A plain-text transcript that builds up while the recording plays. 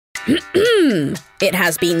It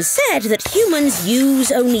has been said that humans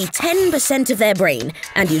use only 10% of their brain,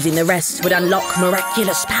 and using the rest would unlock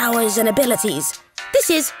miraculous powers and abilities. This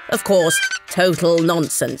is, of course, total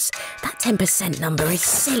nonsense. That 10% number is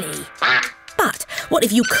silly. But what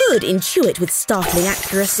if you could intuit with startling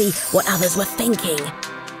accuracy what others were thinking?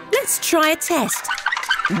 Let's try a test.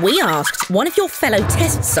 We asked one of your fellow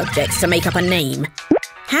test subjects to make up a name.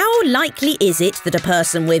 How likely is it that a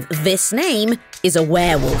person with this name is a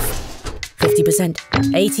werewolf? 50%?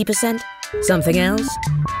 80%? Something else?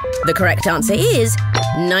 The correct answer is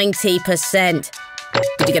 90%.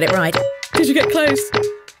 Did you get it right? Did you get close?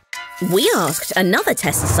 We asked another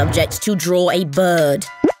test subject to draw a bird.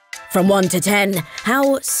 From 1 to 10,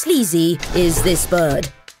 how sleazy is this bird?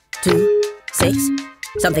 2, 6,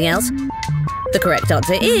 something else? The correct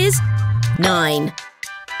answer is 9.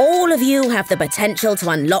 All of you have the potential to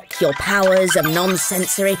unlock your powers of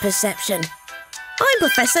nonsensory perception. I'm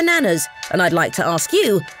Professor Nanners, and I'd like to ask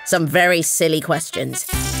you some very silly questions.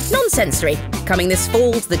 Nonsensory, coming this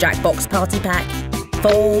fall to the Jackbox Party Pack.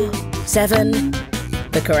 4, 7.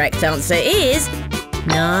 The correct answer is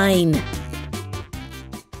 9.